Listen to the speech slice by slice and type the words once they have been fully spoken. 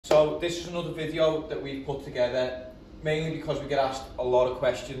So this is another video that we've put together mainly because we get asked a lot of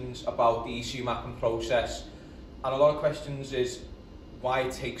questions about the ECU mapping process, and a lot of questions is why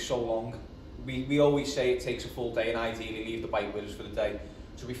it takes so long. We always say it takes a full day and ideally leave the bike with us for the day.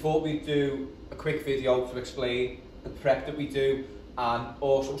 So we thought we'd do a quick video to explain the prep that we do and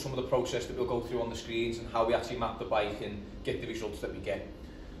also some of the process that we'll go through on the screens and how we actually map the bike and get the results that we get.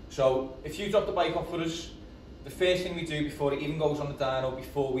 So if you drop the bike off with us, the first thing we do before it even goes on the dyno,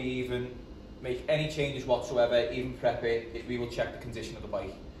 before we even make any changes whatsoever, even prep it, is we will check the condition of the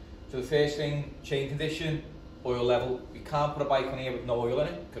bike. So the first thing, chain condition, oil level. We can't put a bike on here with no oil in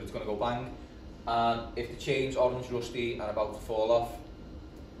it because it's going to go bang. And if the chain's orange rusty and about to fall off,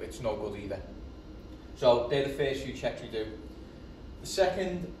 it's no good either. So they're the first few checks we do. The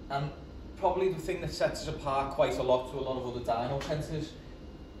second, and probably the thing that sets us apart quite a lot to a lot of other dyno centres,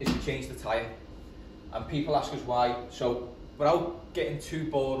 is to change the tyre. And people ask us why. So without getting too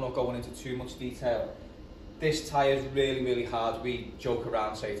bored or going into too much detail, this tyre is really hard. We joke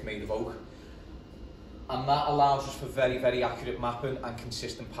around, say it's made of oak. And that allows us for very accurate mapping and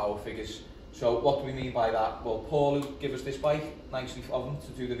consistent power figures. So what do we mean by that? Well, Paul, who gave us this bike, nicely of him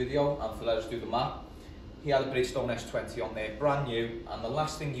to do the video and to let us do the map, he had a Bridgestone S20 on there, brand new, and the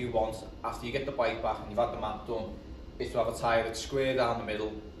last thing you want after you get the bike back and you've had the map done is to have a tyre that's square down the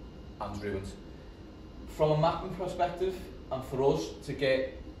middle and ruined. From a mapping perspective, and for us to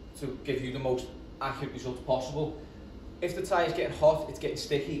give you the most accurate results possible, if the tyre's getting hot, it's getting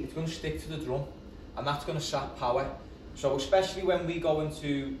sticky, it's going to stick to the drum, and that's going to sap power. So especially when we go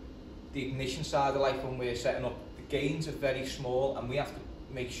into the ignition side of life, when we're setting up, the gains are very small, and we have to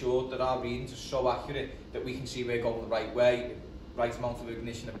make sure that our readings are so accurate that we can see we're going the right way, right amount of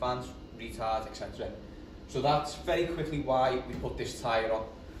ignition advance, retard, etc. So that's very quickly why we put this tyre on.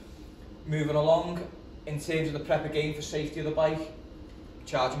 Moving along, in terms of the prep again for safety of the bike,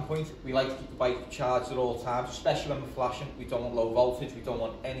 charging point, we like to keep the bike charged at all times, especially when we're flashing. We don't want low voltage, we don't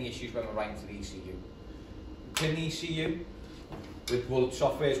want any issues when we're writing to the ECU. Within the ECU, with Woolich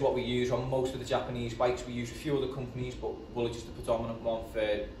software is what we use on most of the Japanese bikes. We use a few other companies, but Woolich is the predominant one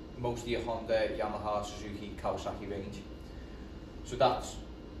for most of your Honda, Yamaha, Suzuki, Kawasaki range. So that's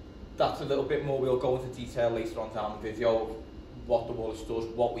a little bit more. We'll go into detail later on down the video what the Woolich does,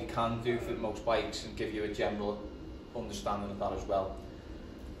 what we can do for most bikes, and give you a general understanding of that as well.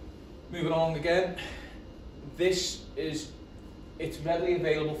 Moving along again, it's readily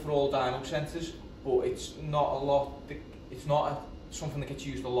available for all dyno centres, but it's not a lot. It's not something that gets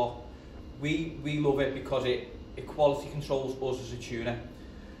used a lot. We love it because it quality controls us as a tuner.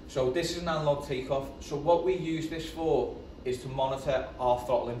 So this is an analog takeoff. So what we use this for is to monitor our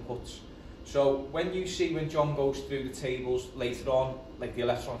throttle inputs. So when John goes through the tables later on, like the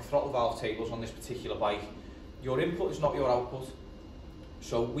electronic throttle valve tables on this particular bike, your input is not your output.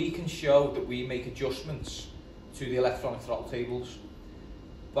 So we can show that we make adjustments to the electronic throttle tables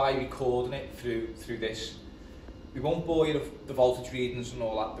by recording it through this. We won't bore you with the voltage readings and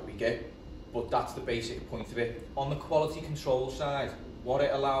all that we get, but that's the basic point of it. On the quality control side, what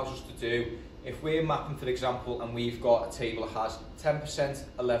it allows us to do, if we're mapping, for example, and we've got a table that has 10%,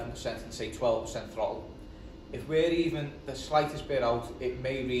 11% and say 12% throttle, if we're even the slightest bit out, it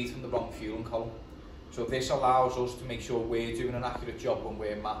may read from the wrong fueling column. So this allows us to make sure we're doing an accurate job when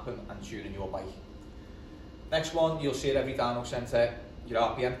we're mapping and tuning your bike. Next one, you'll see at every dyno centre, your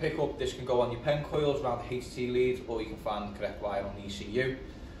RPM pickup. This can go on your pen coils around the HT lead, or you can find the correct wire on the ECU.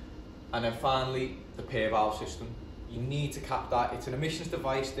 And then finally, the pair valve system. You need to cap that. It's an emissions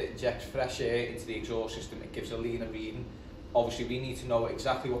device that injects fresh air into the exhaust system. It gives a leaner reading. Obviously, we need to know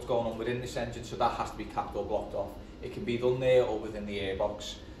exactly what's going on within this engine, so that has to be capped or blocked off. It can be done there or within the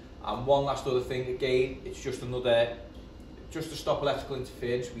airbox. And one last other thing, again, it's just to stop electrical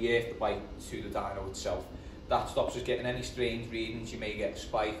interference, we earth the bike to the dyno itself. That stops us getting any strange readings. You may get a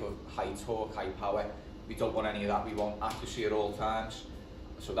spike of high torque, high power. We don't want any of that. We want accuracy at all times.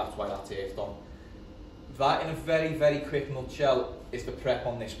 So that's why that's earthed on. That, in a very quick nutshell, is the prep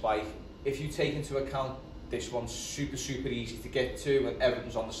on this bike. If you take into account this one's super easy to get to and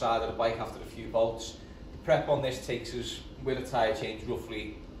everything's on the side of the bike after a few volts, the prep on this takes us, with a tyre change,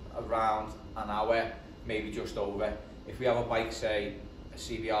 roughly around an hour, maybe just over. If we have a bike, say a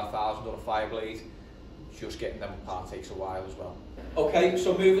CBR 1000 or a Fireblade, just getting them apart takes a while as well. Okay,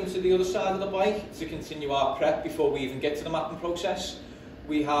 so moving to the other side of the bike to continue our prep before we even get to the mapping process,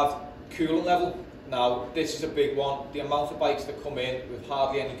 we have coolant level. Now, this is a big one. The amount of bikes that come in with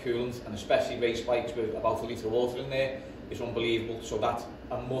hardly any coolant, and especially race bikes with about a litre of water in there, is unbelievable. So that's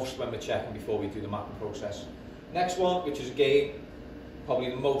a must when we're checking before we do the mapping process. Next one, which is again probably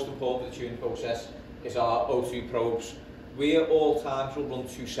the most important of the tuning process, is our O2 probes. we at all times will run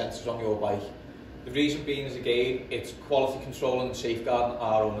 2 sensors on your bike. The reason being is, again, it's quality control and safeguarding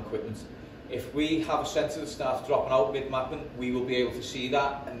our own equipment. If we have a sensor that starts dropping out mid-mapping, we will be able to see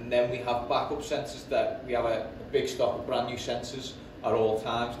that, and then we have backup sensors that we have a big stock of brand new sensors at all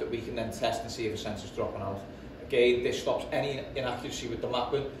times that we can then test and see if a sensor's dropping out. Again, this stops any inaccuracy with the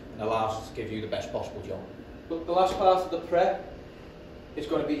mapping and allows us to give you the best possible job. The last part of the prep is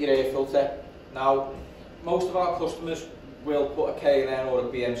going to be your air filter. Now, most of our customers will put a K&N or a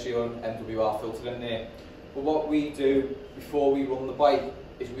BMC or an MWR filter in there. But what we do before we run the bike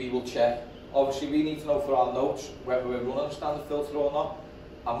is we will check. Obviously, we need to know for our notes whether we're running a standard filter or not.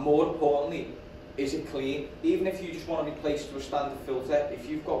 And more importantly, is it clean? Even if you just want to replace to a standard filter, if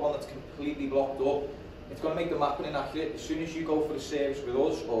you've got one that's completely blocked up, it's going to make the mapping inaccurate. As soon as you go for the service with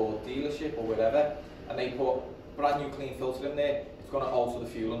us or dealership or whatever, and they put brand new clean filter in there, it's going to alter the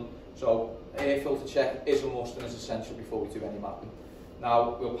fueling. So air filter check is a must and is essential before we do any mapping.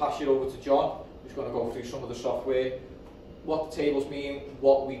 Now we'll pass you over to John, who's going to go through some of the software, what the tables mean,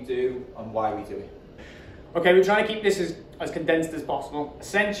 what we do and why we do it. Okay, we're trying to keep this as condensed as possible.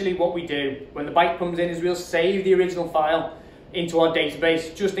 Essentially what we do when the bike comes in is we'll save the original file into our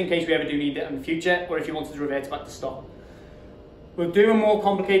database just in case we ever do need it in the future, or if you wanted to revert back to stock. We'll do a more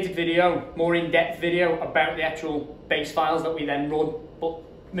complicated video, more in-depth video about the actual base files that we then run. But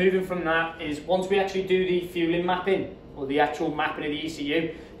moving from that is once we actually do the fueling mapping or the actual mapping of the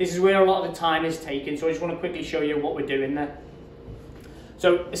ECU, this is where a lot of the time is taken. So I just want to quickly show you what we're doing there.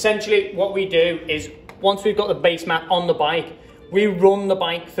 So essentially what we do is once we've got the base map on the bike, we run the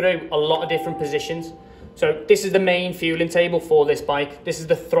bike through a lot of different positions. So this is the main fueling table for this bike. This is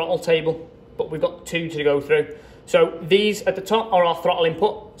the throttle table, but we've got 2 to go through. So these at the top are our throttle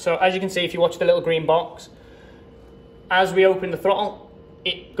input. So as you can see, if you watch the little green box, as we open the throttle,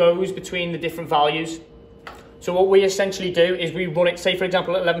 it goes between the different values. So what we essentially do is we run it, say for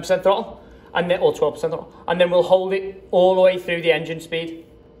example, at 11% throttle, and then, or 12% throttle, and then we'll hold it all the way through the engine speed.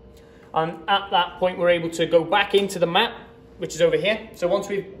 And at that point, we're able to go back into the map, which is over here. So once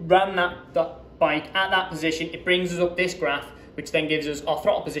we've ran that bike at that position, it brings us up this graph, which then gives us our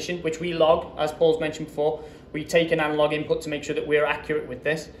throttle position, which we log, as Paul's mentioned before. We take an analog input to make sure that we're accurate with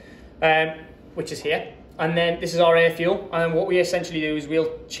this, which is here. And then this is our air fuel. And what we essentially do is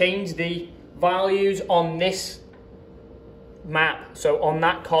we'll change the values on this map. So on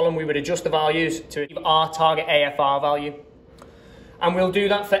that column, we would adjust the values to our target AFR value. And we'll do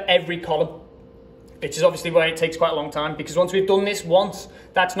that for every column, which is obviously why it takes quite a long time, because once we've done this once,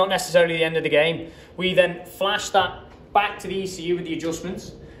 that's not necessarily the end of the game. We then flash that back to the ECU with the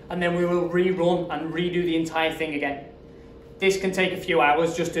adjustments, and then we will rerun and redo the entire thing again. This can take a few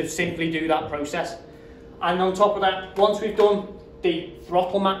hours just to simply do that process. And on top of that, once we've done the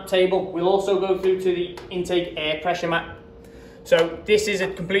throttle map table, we'll also go through to the intake air pressure map. So this is a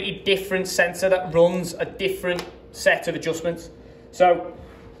completely different sensor that runs a different set of adjustments. So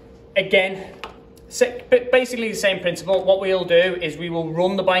again, basically the same principle. What we'll do is we will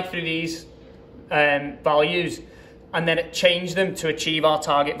run the bike through these values and then change them to achieve our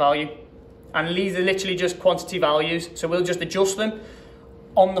target value. And these are literally just quantity values. So we'll just adjust them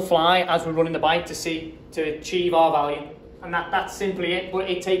on the fly as we're running the bike to achieve our value. And that's simply it, but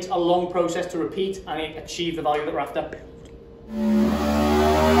it takes a long process to repeat and achieve the value that we're after.